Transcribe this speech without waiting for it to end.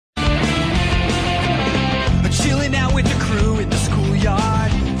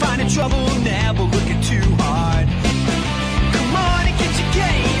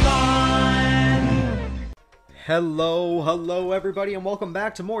Hello everybody, and welcome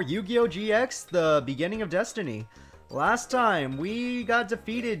back to more Yu-Gi-Oh! GX, the beginning of Destiny. Last time, we got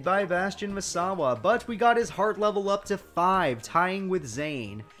defeated by Bastion Misawa, but we got his heart level up to 5, tying with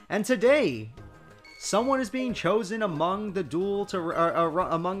Zane. And today, someone is being chosen among the duel to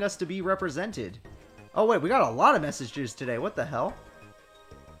among us to be represented. Oh wait, we got a lot of messages today. What the hell?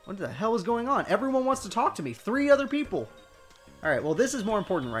 What the hell is going on? Everyone wants to talk to me. 3 other people. Alright, well this is more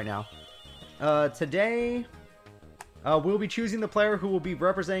important right now. Today... we'll be choosing the player who will be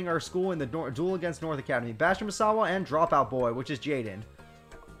representing our school in the duel against Duel Academy. Bastion Misawa and Dropout Boy, which is Jaden.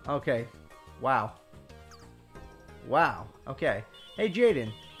 Okay. Wow. Wow. Okay. Hey,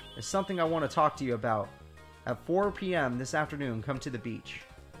 Jaden. There's something I want to talk to you about. At 4 p.m. this afternoon, come to the beach.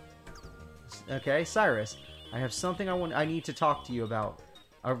 Okay, Cyrus. I have something I need to talk to you about.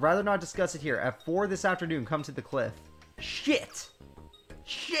 I'd rather not discuss it here. At 4 this afternoon, come to the cliff. Shit!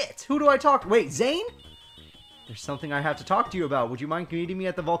 Shit! Who do I talk to? Wait, Zane? There's something I have to talk to you about. Would you mind meeting me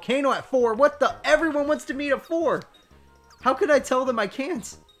at the volcano at 4? What the? Everyone wants to meet at 4. How could I tell them I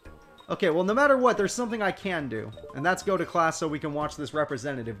can't? Okay, well, no matter what, there's something I can do. And that's go to class so we can watch this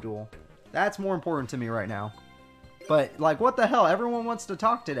representative duel. That's more important to me right now. But, like, what the hell? Everyone wants to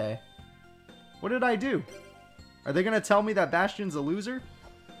talk today. What did I do? Are they going to tell me that Bastion's a loser?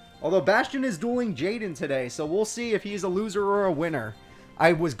 Although Bastion is dueling Jaden today, so we'll see if he's a loser or a winner.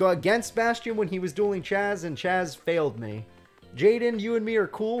 I was against Bastion when he was dueling Chaz, and Chaz failed me. Jaden, you and me are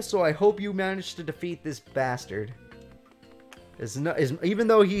cool, so I hope you manage to defeat this bastard. Even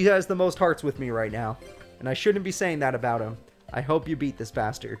though he has the most hearts with me right now. And I shouldn't be saying that about him. I hope you beat this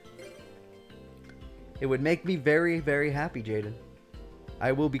bastard. It would make me very, very happy, Jaden.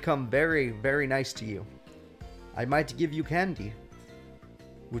 I will become very, very nice to you. I might give you candy.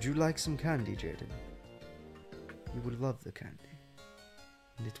 Would you like some candy, Jaden? You would love the candy.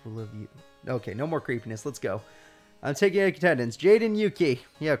 And it will love you. Okay, no more creepiness. Let's go. I'm taking attendance. Jaden, Yuki.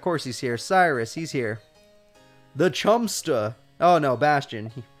 Yeah, of course he's here. Cyrus, he's here. The Chumster. Oh, no,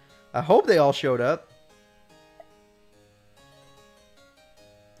 Bastion. I hope they all showed up.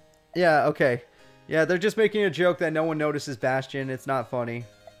 Yeah, okay. Yeah, they're just making a joke that no one notices Bastion. It's not funny.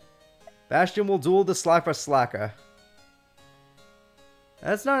 Bastion will duel the Slaka.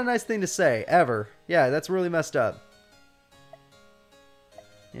 That's not a nice thing to say, ever. Yeah, that's really messed up.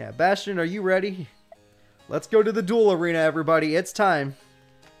 Yeah, Bastion, are you ready? Let's go to the duel arena, everybody. It's time.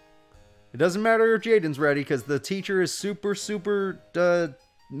 It doesn't matter if Jaden's ready, because the teacher is super,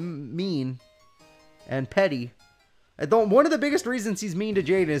 mean and petty. One of the biggest reasons he's mean to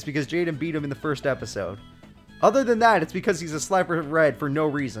Jaden is because Jaden beat him in the first episode. Other than that, it's because he's a Slifer Red for no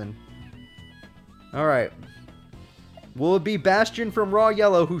reason. Alright. Will it be Bastion from Raw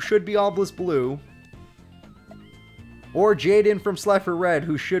Yellow, who should be Obelisk Blue? Or Jaden from Slifer Red,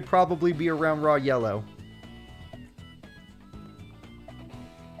 who should probably be around Raw Yellow?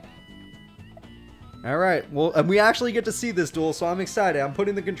 Alright, well, and we actually get to see this duel, so I'm excited. I'm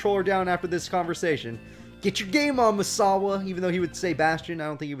putting the controller down after this conversation. Get your game on, Misawa! Even though he would say Bastion, I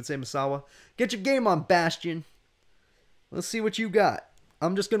don't think he would say Misawa. Get your game on, Bastion! Let's see what you got.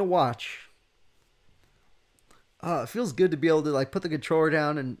 I'm just gonna watch. It feels good to be able to, like, put the controller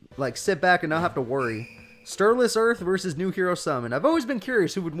down and, like, sit back and not have to worry. Stirless Earth versus New Hero Summon. I've always been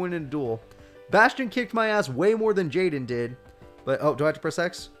curious who would win in a duel. Bastion kicked my ass way more than Jaden did. But, oh, do I have to press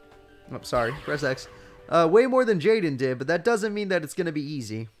X? Oh, sorry. Press X. Way more than Jaden did, but that doesn't mean that it's going to be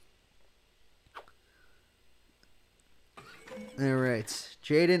easy. Alright.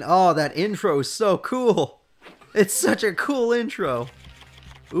 Jaden. Oh, that intro is so cool. It's such a cool intro.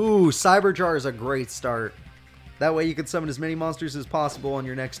 Ooh, Cyber Jar is a great start. That way you can summon as many monsters as possible on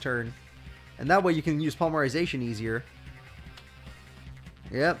your next turn. And that way you can use polymerization easier.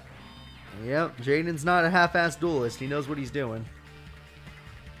 Yep. Yep. Jaden's not a half-assed duelist. He knows what he's doing.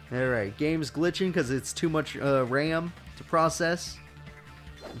 Alright. Game's glitching because it's too much RAM to process.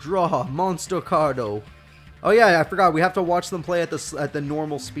 Draw. Monster Cardo. Oh yeah, I forgot. We have to watch them play at the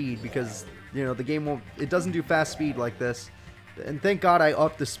normal speed because, you know, the game won't... It doesn't do fast speed like this. And thank God I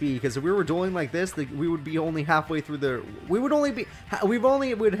upped the speed, because if we were dueling like this, we would be only halfway through the... We would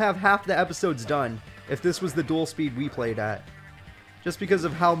have half the episodes done if this was the duel speed we played at. Just because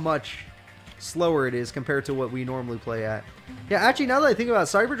of how much slower it is compared to what we normally play at. Yeah, actually, now that I think about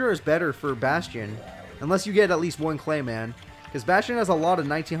it, Cyberdraw is better for Bastion. Unless you get at least one Clayman. Because Bastion has a lot of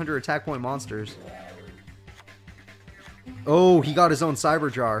 1900 attack point monsters. Oh, he got his own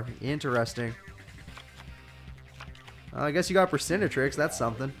Cyber Jar. Interesting. I guess you got Percentatrix. That's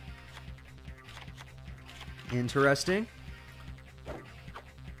something. Interesting.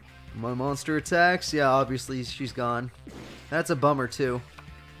 My monster attacks. Yeah, obviously she's gone. That's a bummer, too.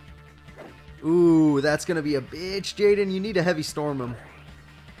 Ooh, that's gonna be a bitch, Jaden. You need to heavy storm him.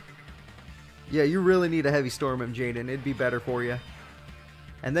 Yeah, you really need a heavy storm him, Jaden. It'd be better for you.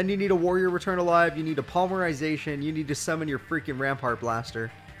 And then you need a warrior return alive. You need a polymerization. You need to summon your freaking rampart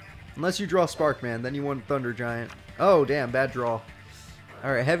blaster. Unless you draw Sparkman, then you want Thunder Giant. Oh, damn, bad draw.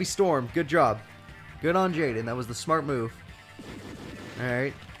 Alright, heavy storm. Good job. Good on Jaden. That was the smart move.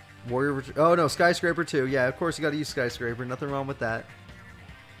 Alright. Warrior... Oh, no. Skyscraper, too. Yeah, of course you gotta use Skyscraper. Nothing wrong with that.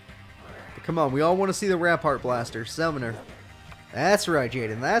 But come on. We all want to see the Rampart Blaster. Summoner. That's right,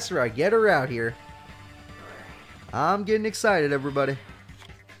 Jaden. That's right. Get her out here. I'm getting excited, everybody.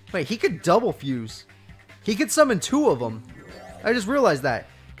 Wait, he could double fuse. He could summon 2 of them. I just realized that.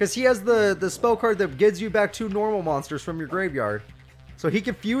 Because he has the spell card that gives you back 2 normal monsters from your graveyard. So he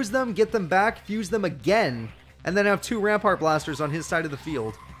can fuse them, get them back, fuse them again, and then have 2 Rampart Blasters on his side of the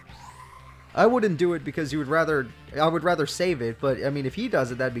field. I wouldn't do it because I would rather save it, but I mean if he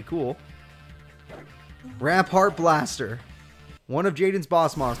does it, that'd be cool. Rampart Blaster. One of Jaden's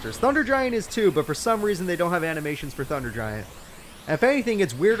boss monsters. Thunder Giant is too, but for some reason they don't have animations for Thunder Giant. And if anything,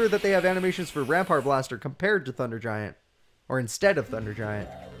 it's weirder that they have animations for Rampart Blaster compared to Thunder Giant. Or instead of Thunder Giant.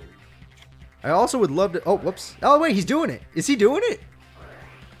 I also would love to... Oh, whoops. Oh, wait, he's doing it. Is he doing it?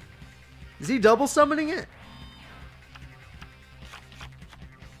 Is he double summoning it?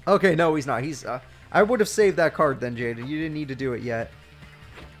 Okay, no, he's not. He's... I would have saved that card then, Jaden. You didn't need to do it yet.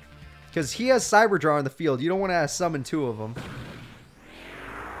 Because he has Cyberdraw on the field. You don't want to summon 2 of them.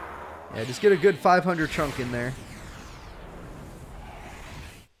 Yeah, just get a good 500 chunk in there.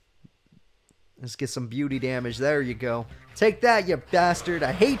 Let's get some beauty damage. There you go. Take that, you bastard.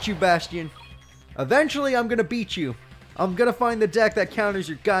 I hate you, Bastion. Eventually, I'm going to beat you. I'm going to find the deck that counters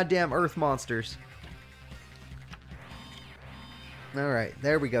your goddamn earth monsters. Alright,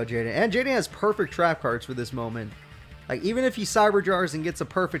 there we go, Jaden. And Jaden has perfect trap cards for this moment. Like, even if he Cyberjars and gets a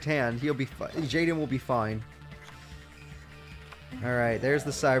perfect hand, he'll be Jaden will be fine. Alright, there's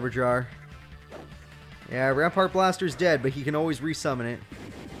the Cyberjar. Yeah, Rampart Blaster's dead, but he can always resummon it.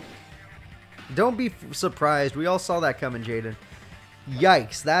 Don't be surprised. We all saw that coming, Jaden.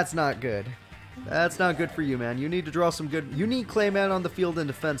 Yikes, that's not good. That's not good for you, man. You need to draw some good... You need Clayman on the field in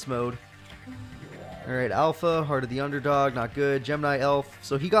defense mode. Alright, Alpha, Heart of the Underdog, not good. Gemini Elf.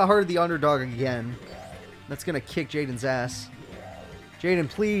 So he got Heart of the Underdog again. That's going to kick Jaden's ass. Jaden,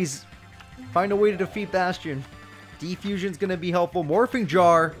 please find a way to defeat Bastion. Defusion's going to be helpful. Morphing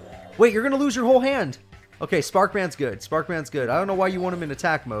Jar. Wait, you're going to lose your whole hand. Okay, Sparkman's good. Sparkman's good. I don't know why you want him in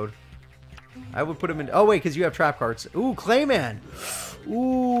attack mode. I would put him in... Oh, wait, because you have trap cards. Ooh, Clayman.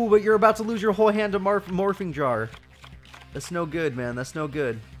 Ooh, but you're about to lose your whole hand to Morphing Jar. That's no good, man. That's no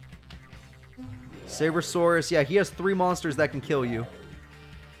good. Sabersaurus. Yeah, he has 3 monsters that can kill you.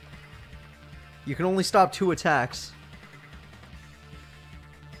 You can only stop 2 attacks.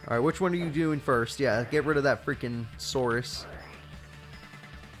 Alright, which one are you doing first? Yeah, get rid of that freaking Saurus.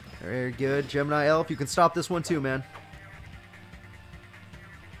 Very good. Gemini Elf. You can stop this one too, man.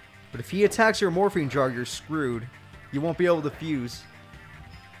 But if he attacks your Morphing Jar, you're screwed. You won't be able to fuse.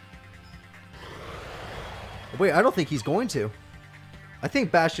 Wait, I don't think he's going to. I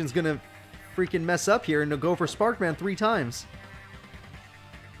think Bastion's going to freaking mess up here and go for Sparkman 3 times.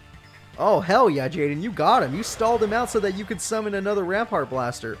 Oh, hell yeah, Jaden. You got him. You stalled him out so that you could summon another Rampart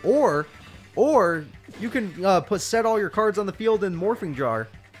Blaster. Or you can set all your cards on the field in Morphing Jar.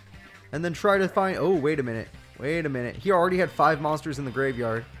 And then try to find... Oh, wait a minute. Wait a minute. He already had 5 monsters in the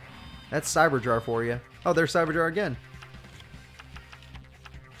graveyard. That's Cyberjar for you. Oh, there's Cyberjar again.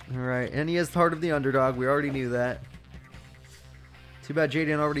 Alright, and he has the Heart of the Underdog. We already knew that. Too bad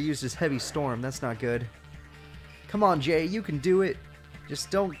Jaden already used his Heavy Storm. That's not good. Come on, Jay. You can do it.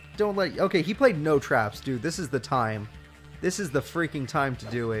 Just don't let... Okay, he played no traps, dude. This is the time. This is the freaking time to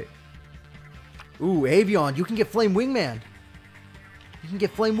do it. Ooh, Avion. You can get Flame Wingman. You can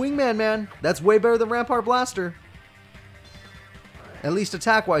get Flame Wingman, man. That's way better than Rampart Blaster. At least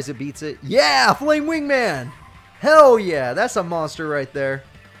attack-wise it beats it. Yeah! Flame Wingman! Hell yeah! That's a monster right there.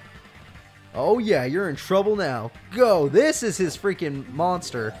 Oh yeah, you're in trouble now. Go! This is his freaking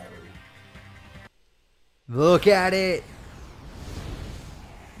monster. Look at it!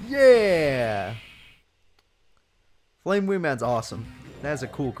 Yeah! Flame Wingman's awesome. That's a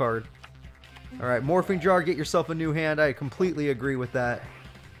cool card. Alright, Morphing Jar, get yourself a new hand. I completely agree with that.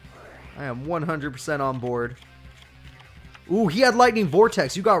 I am 100% on board. Ooh, he had Lightning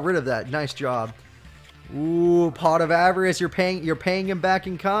Vortex. You got rid of that. Nice job. Ooh, Pot of Avarice. You're paying him back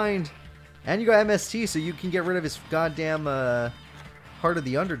in kind. And you got MST, so you can get rid of his goddamn Heart of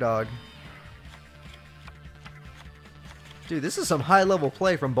the Underdog. Dude, this is some high-level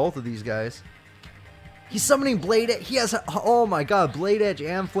play from both of these guys. He's summoning Blade Edge. He has, oh my god, Blade Edge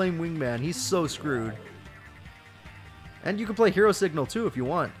and Flame Wingman. He's so screwed. And you can play Hero Signal too if you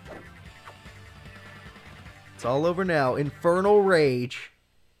want. It's all over now. Infernal Rage.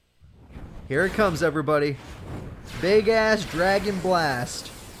 Here it comes, everybody. Big ass Dragon Blast.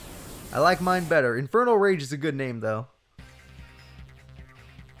 I like mine better. Infernal Rage is a good name though.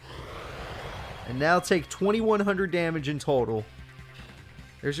 And now take 2100 damage in total.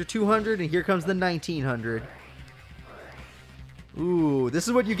 There's your 200, and here comes the 1900. Ooh, this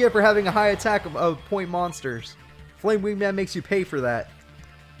is what you get for having a high attack of point monsters. Flame Wingman makes you pay for that.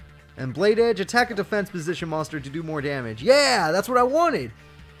 And Blade Edge, attack a defense position monster to do more damage. Yeah, that's what I wanted.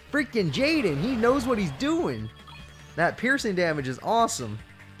 Freaking Jaden, he knows what he's doing. That piercing damage is awesome.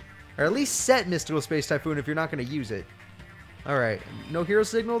 Or at least set Mystical Space Typhoon if you're not going to use it. Alright, no Hero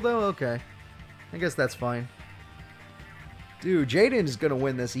Signal though? Okay. I guess that's fine. Dude, Jaden is going to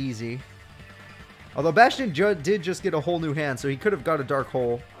win this easy. Although Bastion did just get a whole new hand, so he could have got a Dark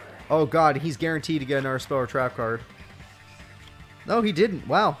Hole. Oh god, he's guaranteed to get another spell or trap card. No, he didn't.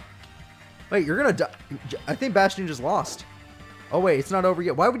 Wow. Wait, you're going to die. I think Bastion just lost. Oh wait, it's not over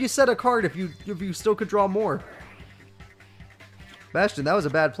yet. Why would you set a card if you still could draw more? Bastion, that was a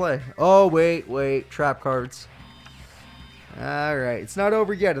bad play. Oh, wait. Trap cards. Alright, it's not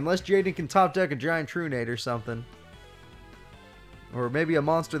over yet, unless Jaden can top deck a Giant Trunade or something. Or maybe a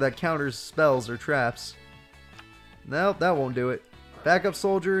monster that counters spells or traps. Nope, that won't do it. Backup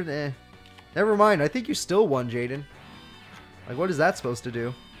Soldier, eh. Never mind, I think you still won, Jaden. Like, what is that supposed to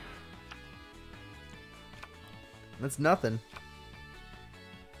do? That's nothing.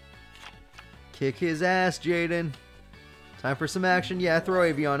 Kick his ass, Jaden. Time for some action. Yeah,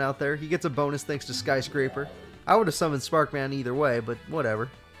 throw Avion out there. He gets a bonus thanks to Skyscraper. I would have summoned Sparkman either way, but whatever.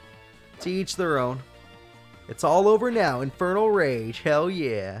 To each their own. It's all over now. Infernal Rage. Hell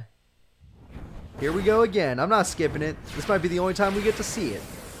yeah. Here we go again. I'm not skipping it. This might be the only time we get to see it.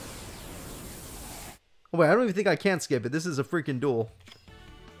 Oh, wait, I don't even think I can skip it. This is a freaking duel.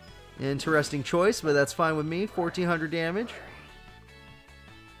 Interesting choice, but that's fine with me. 1400 damage.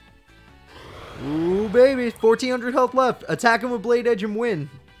 Ooh, baby. 1400 health left. Attack him with Blade Edge and win.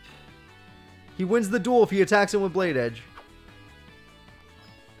 He wins the duel if he attacks him with Blade Edge.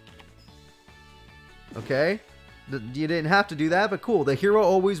 Okay. You didn't have to do that, but cool. The hero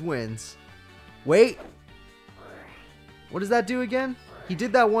always wins. Wait. What does that do again? He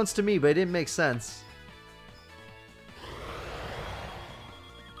did that once to me, but it didn't make sense.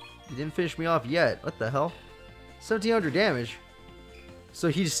 He didn't finish me off yet. What the hell? 1700 damage. So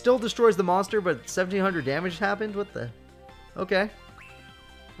he still destroys the monster, but 1700 damage happened? What the? Okay.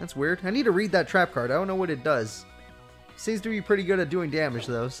 That's weird. I need to read that trap card. I don't know what it does. Seems to be pretty good at doing damage,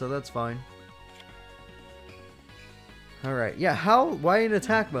 though, so that's fine. Alright. Yeah, why in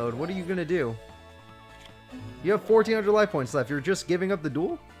attack mode? What are you going to do? You have 1400 life points left. You're just giving up the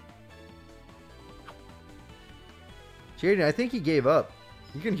duel? Jaden, I think he gave up.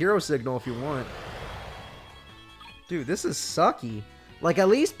 You can Hero Signal if you want. Dude, this is sucky. Like, at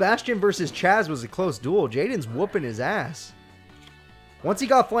least Bastion versus Chaz was a close duel. Jaden's whooping his ass. Once he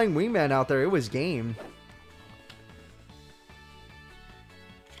got Flying Wingman out there, it was game.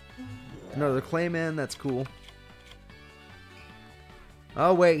 Another Clayman, that's cool.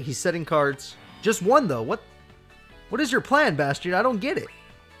 Oh, wait, he's setting cards. Just one, though. What is your plan, Bastion? I don't get it.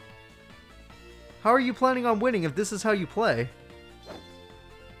 How are you planning on winning if this is how you play?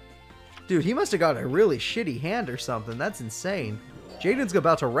 Dude, he must have got a really shitty hand or something. That's insane. Jaden's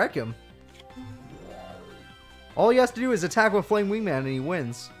about to wreck him. All he has to do is attack with Flame Wingman and he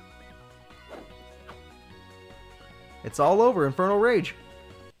wins. It's all over. Infernal Rage.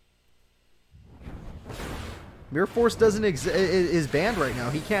 Mirror Force is banned right now.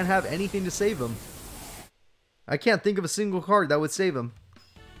 He can't have anything to save him. I can't think of a single card that would save him.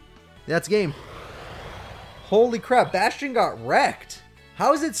 That's game. Holy crap, Bastion got wrecked.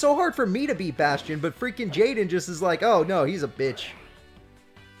 How is it so hard for me to beat Bastion, but freaking Jaden just is like, oh no, he's a bitch.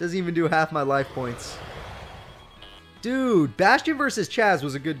 Doesn't even do half my life points. Dude, Bastion versus Chaz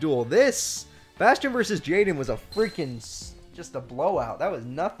was a good duel. This, Bastion versus Jaden was a freaking, just a blowout. That was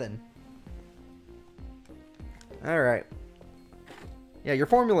nothing. Alright. Yeah, your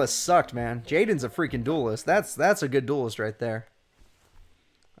formula sucked, man. Jaden's a freaking duelist. That's a good duelist right there.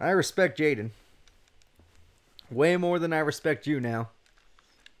 I respect Jaden. Way more than I respect you now.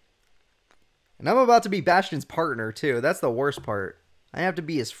 And I'm about to be Bastion's partner, too. That's the worst part. I have to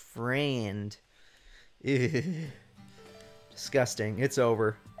be his friend. Ugh. Disgusting. It's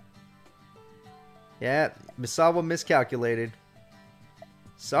over. Yeah, Misawa miscalculated.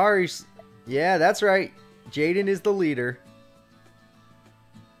 Sorry. Yeah, that's right. Jaden is the leader.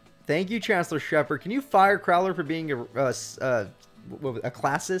 Thank you, Chancellor Shepard. Can you fire Crowler for being a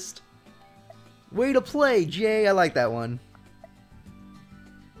classist? Way to play, Jay. I like that one.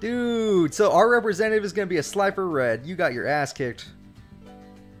 Dude, so our representative is going to be a Slifer Red. You got your ass kicked.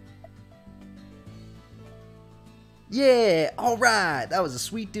 Yeah, alright. That was a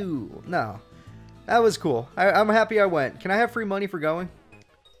sweet duel. No, that was cool. I'm happy I went. Can I have free money for going?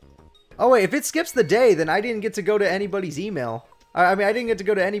 Oh, wait, if it skips the day, then I didn't get to go to anybody's email. I mean, I didn't get to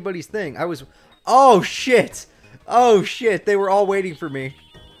go to anybody's thing. I was... Oh, shit. Oh, shit. They were all waiting for me.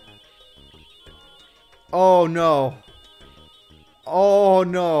 Oh, no. Oh,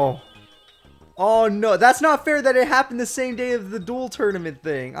 no. Oh, no. That's not fair that it happened the same day of the duel tournament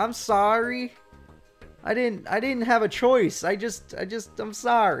thing. I'm sorry. I didn't have a choice. I'm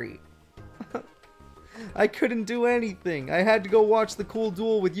sorry. I couldn't do anything. I had to go watch the cool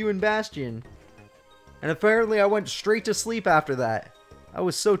duel with you and Bastion. And apparently I went straight to sleep after that. I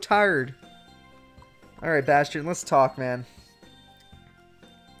was so tired. Alright, Bastion, let's talk, man.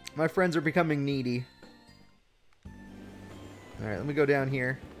 My friends are becoming needy. Alright, let me go down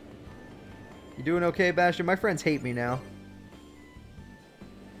here. You doing okay, Bastion? My friends hate me now.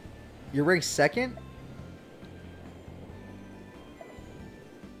 You're ranked 2nd?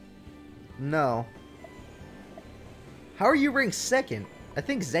 No. How are you ranked 2nd? I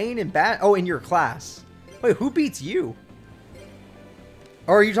think Zane and Oh, in your class. Wait, who beats you?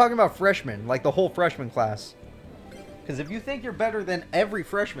 Or are you talking about freshmen? Like the whole freshman class? Because if you think you're better than every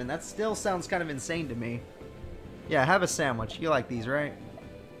freshman, that still sounds kind of insane to me. Yeah, have a sandwich. You like these, right?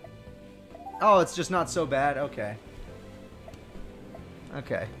 Oh, it's just not so bad? Okay.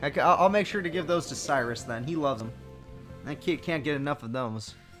 Okay. I'll make sure to give those to Cyrus then. He loves them. That kid can't get enough of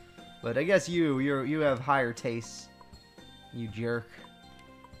those. But I guess you have higher tastes. You jerk.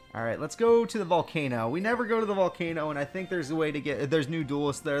 Alright, let's go to the volcano. We never go to the volcano, and I think there's a way to get... There's new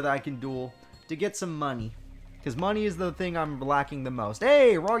duelists there that I can duel to get some money. Because money is the thing I'm lacking the most.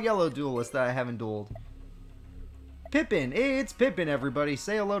 Hey, raw yellow duelist that I haven't dueled. Pippin. Hey, it's Pippin, everybody.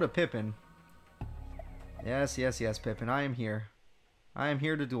 Say hello to Pippin. Yes, yes, yes, Pippin. I am here. I am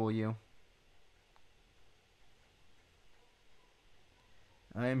here to duel you.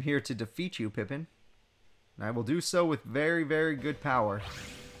 I am here to defeat you, Pippin. And I will do so with very, very good power.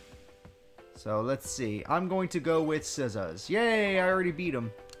 So, let's see. I'm going to go with Scissors. Yay, I already beat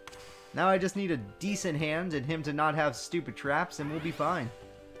him. Now I just need a decent hand and him to not have stupid traps, and we'll be fine.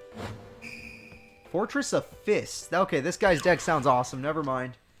 Fortress of Fist. Okay, this guy's deck sounds awesome. Never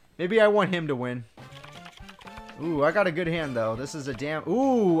mind. Maybe I want him to win. Ooh, I got a good hand, though. This is a damn...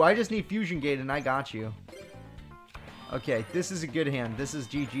 Ooh, I just need Fusion Gate, and I got you. Okay, this is a good hand. This is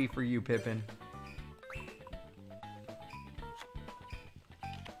GG for you, Pippin.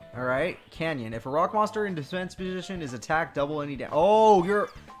 Alright, Canyon. If a rock monster in defense position is attacked, double any damage. Oh,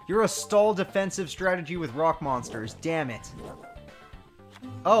 you're a stall defensive strategy with rock monsters. Damn it.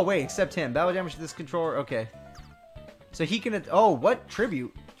 Oh, wait, except him. Battle damage to this controller. Okay. So he can... Oh, what?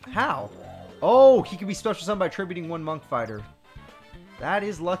 Tribute? How? Oh, he can be special summoned by tributing one monk fighter. That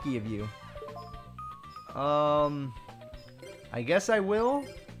is lucky of you. I guess I will.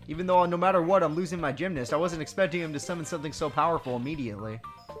 Even though no matter what, I'm losing my gymnast. I wasn't expecting him to summon something so powerful immediately.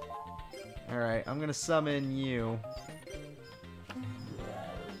 Alright, I'm gonna summon you.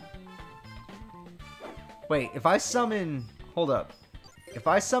 Wait, if I summon... Hold up. If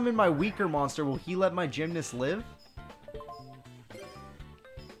I summon my weaker monster, will he let my gymnast live?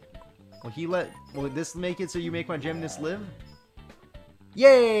 Will this make it so you make my gymnast live?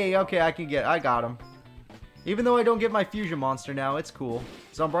 Yay! Okay, I got him. Even though I don't get my fusion monster now, it's cool.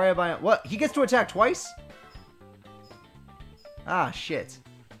 Zombraya by... What? He gets to attack twice? Ah, shit.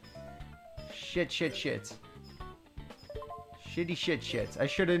 Shit. Shitty shit. I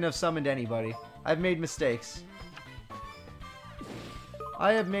shouldn't have summoned anybody. I've made mistakes.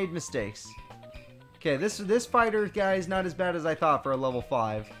 I have made mistakes. Okay, this fighter guy is not as bad as I thought for a level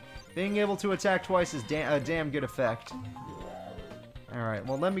 5. Being able to attack twice is a damn good effect. Alright,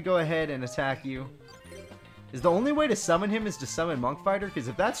 well let me go ahead and attack you. Is the only way to summon him is to summon Monk Fighter? Because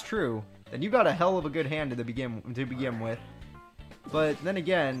if that's true, then you got a hell of a good hand to begin with. But then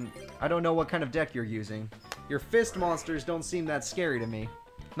again, I don't know what kind of deck you're using. Your fist monsters don't seem that scary to me.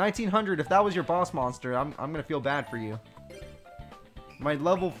 1900, if that was your boss monster, I'm gonna feel bad for you. My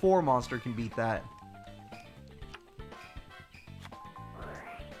level 4 monster can beat that.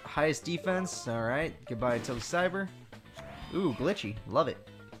 Highest defense, alright. Goodbye, Tilly Cyber. Ooh, glitchy. Love it.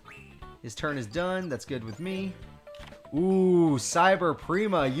 His turn is done. That's good with me. Ooh, Cyber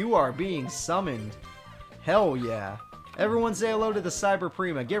Prima, you are being summoned. Hell yeah. Everyone say hello to the Cyber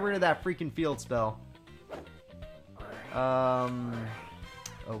Prima. Get rid of that freaking field spell.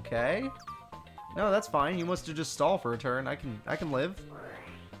 Okay. No, that's fine. He wants to just stall for a turn. I can live.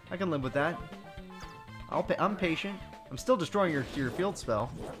 I can live with that. I'm patient. I'm still destroying your field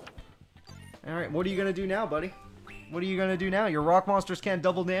spell. Alright, what are you gonna do now, buddy? What are you gonna do now? Your rock monsters can't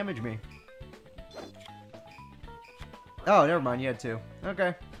double damage me. Oh, never mind. You had two.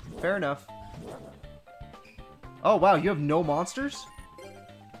 Okay. Fair enough. Oh, wow. You have no monsters?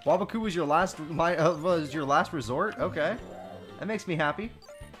 Wabaku was your last resort? Okay. That makes me happy.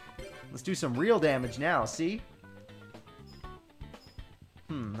 Let's do some real damage now, see?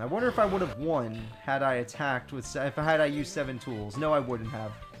 I wonder if I would have won had I attacked with... had I used 7 tools. No, I wouldn't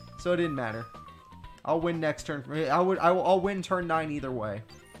have. So it didn't matter. I'll win next turn. I'll win turn 9 either way.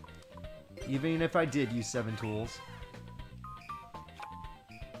 Even if I did use 7 tools.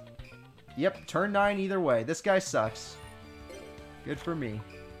 Yep, turn 9 either way. This guy sucks. Good for me.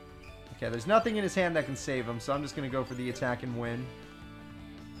 Okay, there's nothing in his hand that can save him, so I'm just going to go for the attack and win.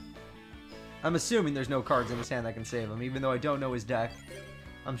 I'm assuming there's no cards in his hand that can save him, even though I don't know his deck.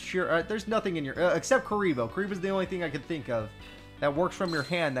 I'm sure... there's nothing in your... except Karibo. Karibo's the only thing I could think of that works from your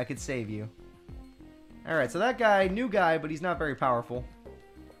hand that could save you. Alright, so that guy, new guy, but he's not very powerful.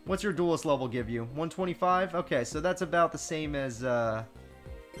 What's your duelist level give you? 125? Okay, so that's about the same as...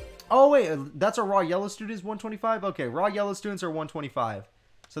 Oh, wait, that's a raw yellow student is 125? Okay, raw yellow students are 125.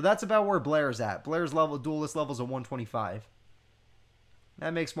 So that's about where Blair's at. Blair's level, duelist level is a 125.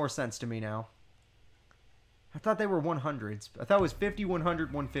 That makes more sense to me now. I thought they were 100s. I thought it was 50,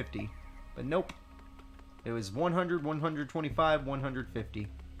 100, 150. But nope. It was 100, 125, 150. Yeah,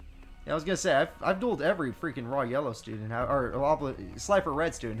 I was going to say, I've dueled every freaking raw yellow student. Or Slifer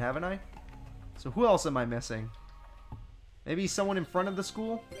red student, haven't I? So who else am I missing? Maybe someone in front of the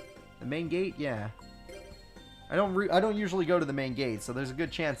school? The main gate? Yeah. I don't usually go to the main gate, so there's a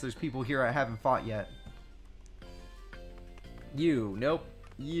good chance there's people here I haven't fought yet. You, nope.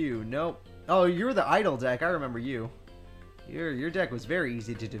 You, nope. Oh, you're the idle deck. I remember you. Your deck was very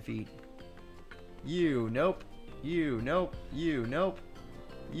easy to defeat. You, nope. You, nope. You, nope.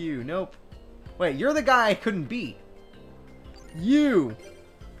 You, nope. Wait, you're the guy I couldn't beat. You!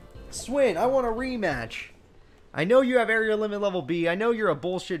 Swin, I want a rematch. I know you have area limit level B. I know you're a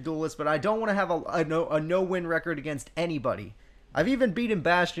bullshit duelist, but I don't want to have a no-win record against anybody. I've even beaten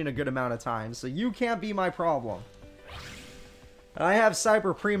Bastion a good amount of times, so you can't be my problem. I have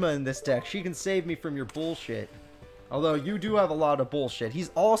Cyber Prima in this deck. She can save me from your bullshit. Although, you do have a lot of bullshit.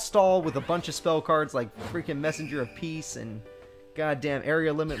 He's all stall with a bunch of spell cards like freaking Messenger of Peace and goddamn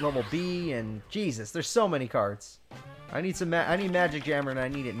area limit level B and... Jesus, there's so many cards. I need Magic Jammer and I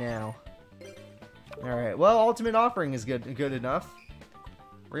need it now. Alright, well, Ultimate Offering is good enough.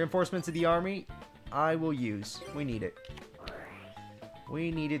 Reinforcements of the army, I will use. We need it. We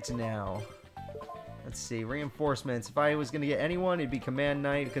need it now. Let's see, reinforcements. If I was going to get anyone, it'd be Command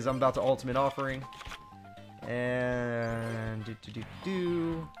Knight, because I'm about to Ultimate Offering. And...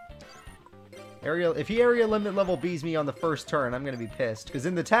 If he area limit level B's me on the first turn, I'm going to be pissed. Because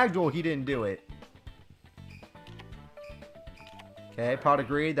in the tag duel, he didn't do it. Okay, Pot of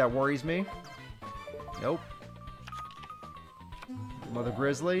Greed, that worries me. Nope. Mother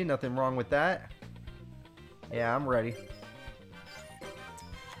Grizzly, nothing wrong with that. Yeah, I'm ready.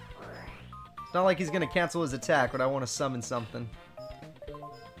 It's not like he's going to cancel his attack, but I want to summon something.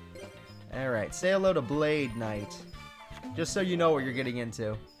 Alright, say hello to Blade Knight. Just so you know what you're getting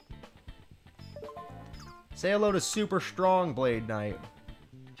into. Say hello to Super Strong Blade Knight.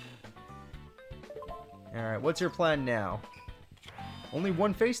 Alright, what's your plan now? Only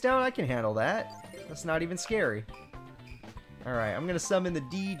one face down? I can handle that. That's not even scary. Alright, I'm going to summon the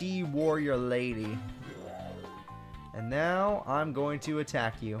DD Warrior Lady. And now, I'm going to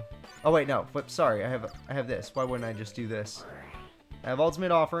attack you. Oh wait, no. Sorry, I have this. Why wouldn't I just do this? I have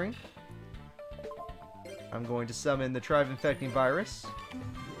Ultimate Offering. I'm going to summon the Tribe Infecting Virus.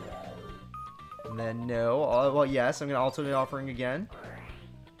 And then, no. Well, yes, I'm going to Ultimate Offering again.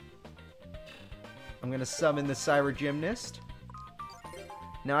 I'm going to summon the Cyber Gymnast.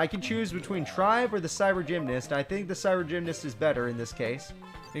 Now, I can choose between Tribe or the Cyber Gymnast. I think the Cyber Gymnast is better in this case,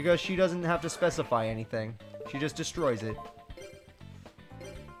 because she doesn't have to specify anything. She just destroys it.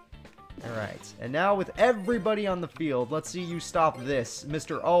 Alright, and now with everybody on the field, let's see you stop this.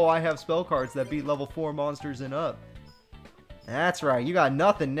 Mr. Oh, I have spell cards that beat level 4 monsters and up. That's right, you got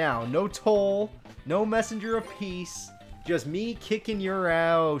nothing now. No Toll, no Messenger of Peace, just me kicking your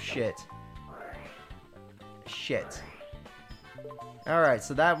ass. Oh, shit. Shit. Alright,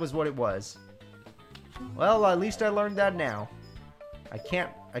 so that was what it was. Well, at least I learned that now. I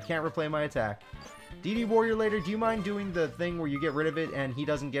can't replay my attack. DD Warrior later, do you mind doing the thing where you get rid of it and he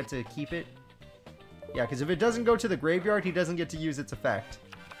doesn't get to keep it? Yeah, because if it doesn't go to the graveyard, he doesn't get to use its effect.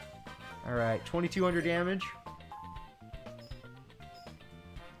 Alright, 2200 damage.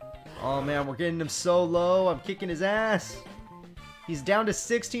 Oh man, we're getting him so low. I'm kicking his ass. He's down to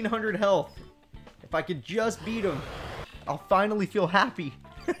 1600 health. If I could just beat him, I'll finally feel happy.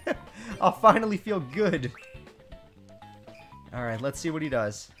 I'll finally feel good. Alright, let's see what he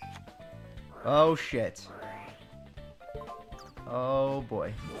does. Oh shit. Oh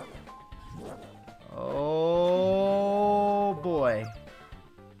boy. Oh boy.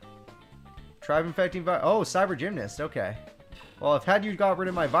 Tribe infecting virus. Oh, cyber gymnast. Okay. Well, if had you got rid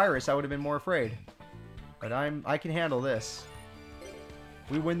of my virus, I would have been more afraid. But I can handle this.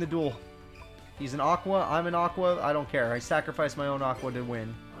 We win the duel. He's an Aqua. I'm an Aqua. I don't care. I sacrifice my own Aqua to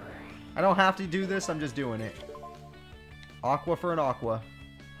win. I don't have to do this. I'm just doing it. Aqua for an Aqua.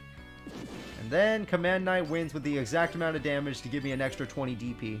 And then Command Knight wins with the exact amount of damage to give me an extra 20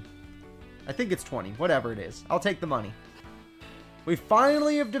 DP. I think it's 20. Whatever it is. I'll take the money. We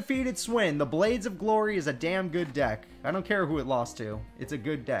finally have defeated Swin. The Blades of Glory is a damn good deck. I don't care who it lost to. It's a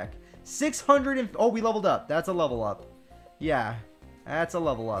good deck. 600 and... Oh, we leveled up. That's a level up. Yeah. That's a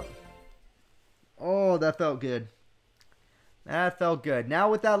level up. Oh, that felt good. That felt good. Now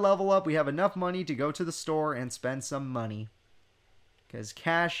with that level up, we have enough money to go to the store and spend some money. Because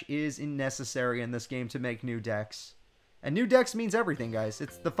cash is necessary in this game to make new decks. And new decks means everything, guys.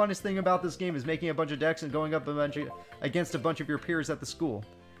 It's the funnest thing about this game is making a bunch of decks and going up against a bunch of your peers at the school.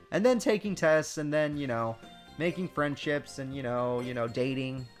 And then taking tests and then, you know, making friendships and, you know,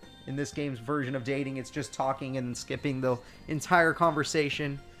 dating. In this game's version of dating, it's just talking and skipping the entire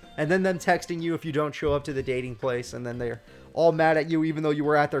conversation. And then them texting you if you don't show up to the dating place. And then they're all mad at you even though you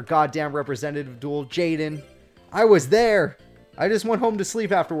were at their goddamn representative duel. Jaden, I was there. I just went home to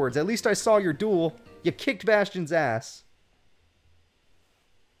sleep afterwards. At least I saw your duel. You kicked Bastion's ass.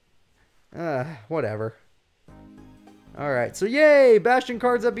 Whatever. Alright, so yay! Bastion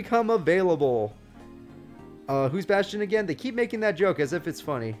cards have become available. Who's Bastion again? They keep making that joke as if it's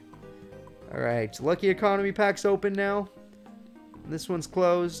funny. Alright, Lucky Economy Pack's open now. This one's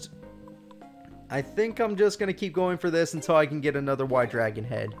closed. I think I'm just going to keep going for this until I can get another White Dragon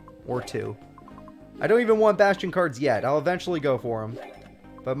head. Or two. I don't even want Bastion cards yet. I'll eventually go for them.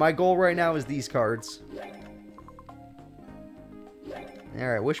 But my goal right now is these cards.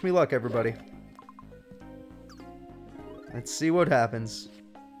 Alright, wish me luck, everybody. Let's see what happens.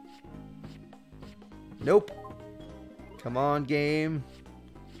 Nope. Come on, game.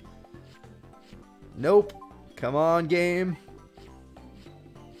 Nope. Come on, game.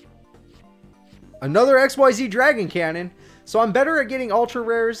 Another XYZ Dragon Cannon. So I'm better at getting ultra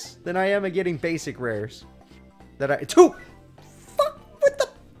rares than I am at getting basic rares. Two! Fuck! What the...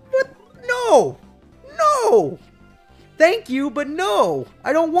 What? No! No! Thank you, but no!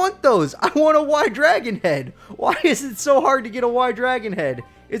 I don't want those! I want a White Dragon head! Why is it so hard to get a White Dragon head?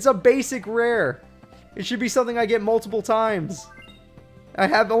 It's a basic rare. It should be something I get multiple times. I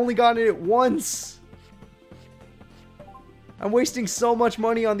have only gotten it once. I'm wasting so much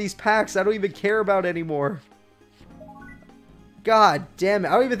money on these packs I don't even care about anymore. God damn it.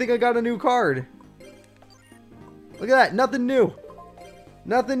 I don't even think I got a new card. Look at that. Nothing new.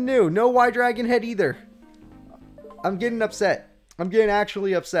 Nothing new. No White Dragon head either. I'm getting upset. I'm getting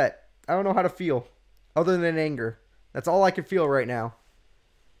actually upset. I don't know how to feel. Other than anger. That's all I can feel right now.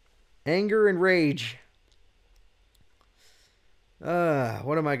 Anger and rage.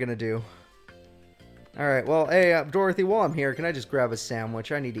 What am I gonna do? Alright, well, hey, Dorothy, while I'm here, can I just grab a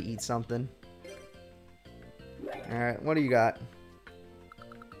sandwich? I need to eat something. Alright, what do you got?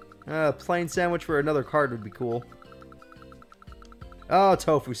 Plain sandwich for another card would be cool. Oh,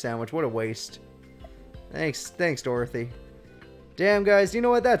 tofu sandwich. What a waste. Thanks, Dorothy. Damn, guys, you know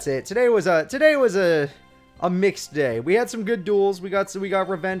what? That's it. Today was a mixed day. We had some good duels. We got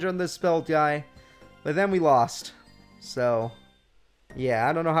revenge on this spelled guy, but then we lost. So, yeah,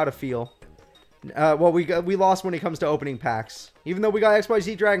 I don't know how to feel. Well, we lost when it comes to opening packs. Even though we got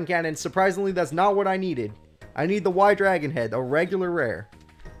XYZ Dragon Cannon, surprisingly, that's not what I needed. I need the White Dragon head, a regular rare.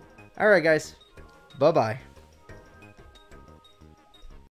 Alright, guys. Bye-bye.